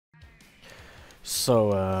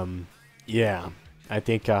So, yeah. I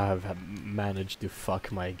think I have managed to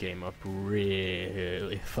fuck my game up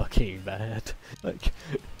really fucking bad. Like...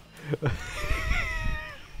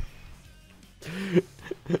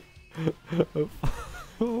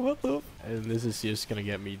 What the? And this is just gonna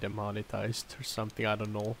get me demonetized or something, I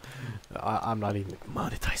don't know. I'm not even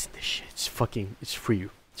monetizing this shit. It's fucking, it's free.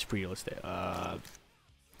 It's free, let's say.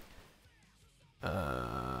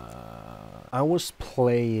 I was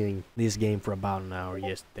playing this game for about an hour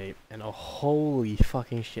yesterday, and oh, holy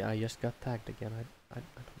fucking shit, I just got tagged again. I don't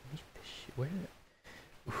need this shit. Where?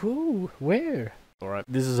 Who? Where? Alright,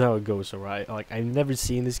 this is how it goes, alright? Like, I've never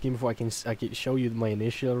seen this game before. I can show you my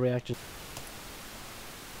initial reaction.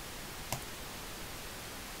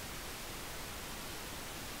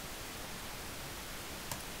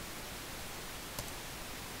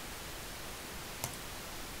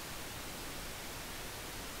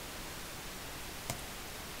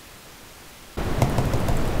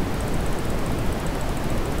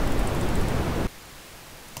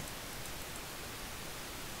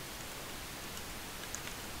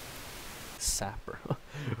 Sapper.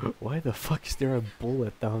 Why the fuck is there a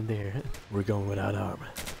bullet down there? We're going without armor.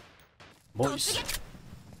 Moist.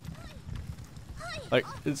 Like,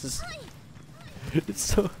 this is... It's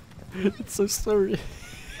so sorry.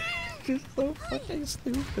 It's so fucking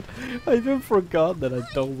stupid. I even forgot that I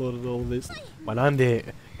downloaded all this. But I'm the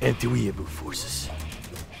anti-Weeabo forces.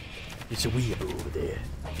 It's a Weeabo over there.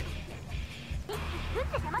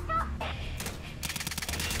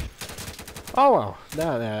 Oh well,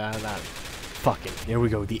 that. Fucking, there we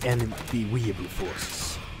go, the Weeabo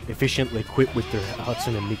forces. Efficiently equipped with their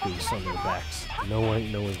Hudson and Nichols on their backs. No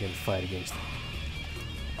one can fight against them.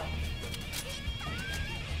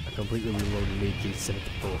 A completely reloaded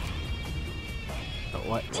AK-74. Oh,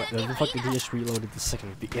 what the fuck did he just reloaded the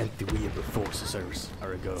second? The anti-Weeabo forces are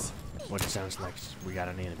a go. What it sounds like, we got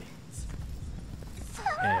an enemy.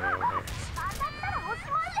 Anyway, over here.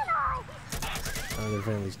 Oh, their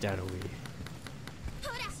friendly's down over here.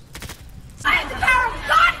 I am the power of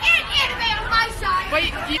God and anime on my side! Wait,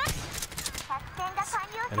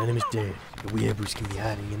 An enemy's dead. The Weeabos can be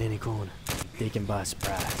hiding in any corner. Taken by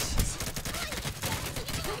surprise.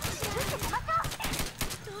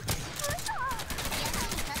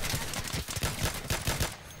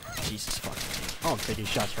 Jesus fucking. Oh, I'm taking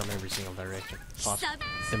shots from every single direction. Awesome.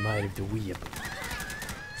 The might of the Weeabo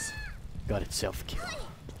got itself killed.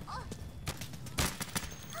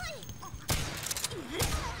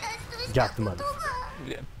 Got the motherfucker.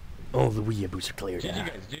 Yeah. All the Weeabos are cleared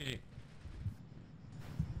out.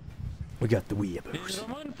 We got the Weeabos.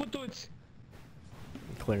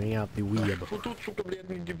 Clearing out the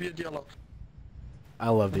Weeabo. I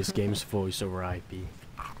love this game's voice over IP.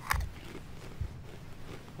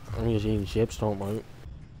 I'm just eating chips, don't mind.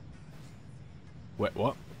 Wait,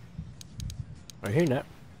 what? I hear that.